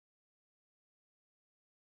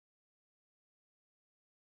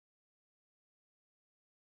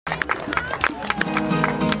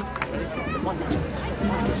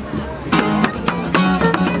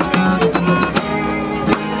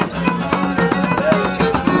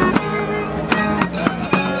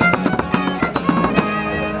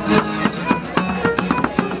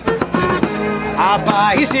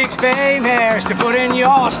buy 6 bay mares to put in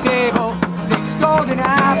your stable, 6 golden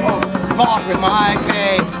apples bought with my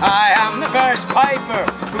pay. I am the first piper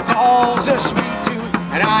who calls a sweet tune,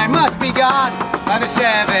 and I must be gone by the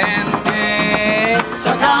 7th day.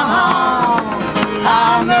 So come home,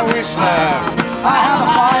 I'm the whistler. I have a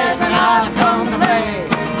pipe and I've come to play.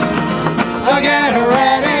 So get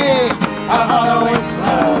ready for the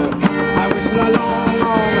whistler. I whistle along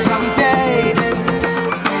on the 7th day.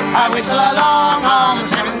 I whistle along on the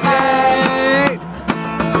 7th day.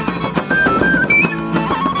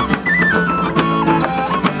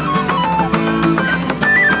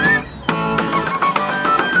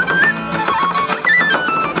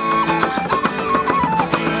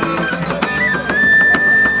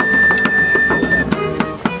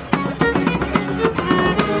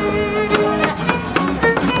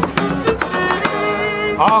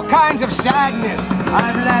 All kinds of sadness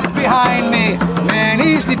I've left behind me.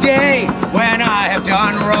 Many's the day when I have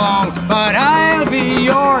done wrong, but I'll be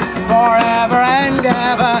yours forever and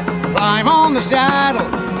ever. Climb on the saddle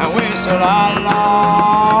and whistle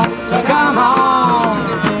along. So come on,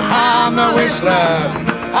 I'm the whistler.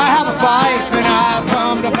 I have a fife and I've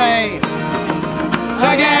come to play. So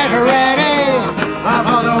get ready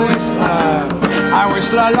for the whistler. I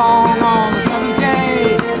whistle along on the 7th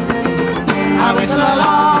day. I whistle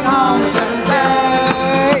along on the 7th day.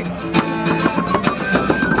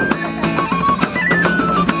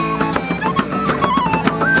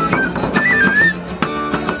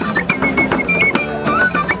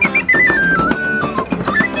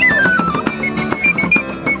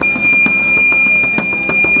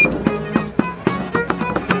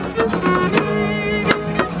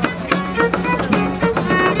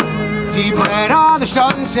 Deep red are the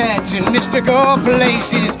sunsets in mystical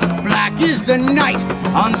places. Black is the night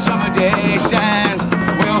on summer day sands.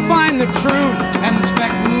 We'll find the truth and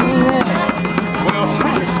inspect. We'll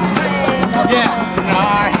find in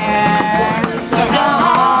our hands. So come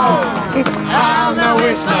on, I'm the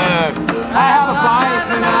whistler. I have a fife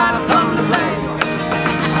and I've come to play.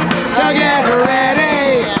 So get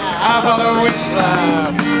ready for the whistler.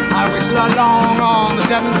 I whistle along on the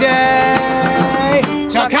 7th day.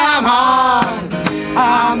 So come on,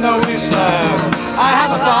 I'm the whistler. I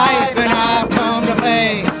have a fife and I've come to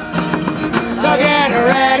play. So get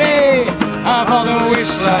ready for the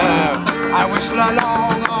whistler. I whistle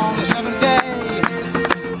along on the 7th day.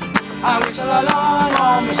 I whistle along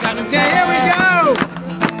on the 7th day. Here we go!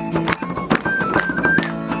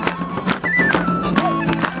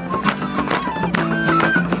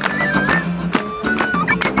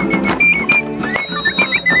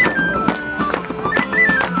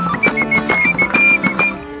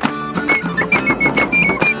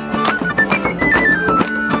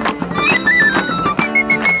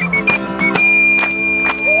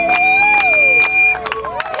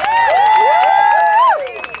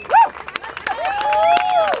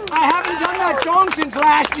 Since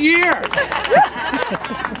last year.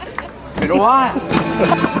 It's been a while.